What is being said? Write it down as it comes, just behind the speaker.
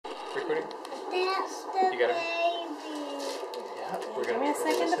gotta. Baby. Yeah, we're Give gonna. me a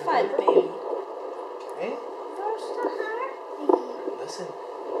second to listen find her. the baby. Hey, Where's the heartbeat? listen.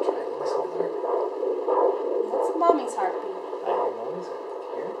 Try to listen to her. That's mommy's heartbeat. I hear mommy's.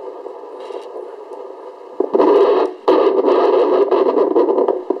 Here.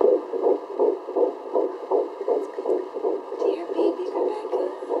 Dear baby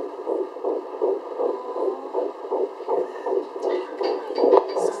Rebecca.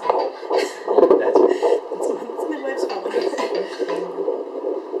 That's. That's midwife's phone.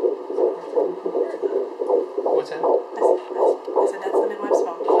 What's that? I said that's the midwife's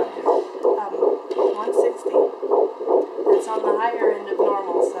phone. 160. That's on the higher end of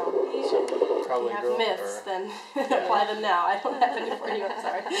normal, so So if probably you have girl myths, or. then apply them now. I don't have any for you, I'm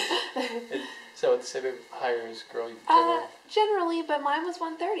sorry. So it's a bit higher as girl. You Generally, but mine was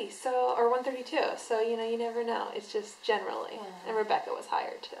 130, so or 132. So you know, you never know. It's just generally, and Rebecca was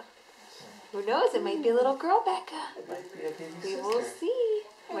higher too. Who knows? It might be a little girl, Becca. It might be a baby We sister. will see.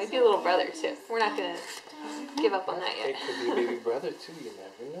 It might be a little brother too. We're not gonna give up on that It yet. could be a baby brother too. You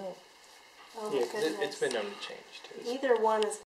never know. Oh, Yeah, because it's goodness. been known to change too. So. Either one is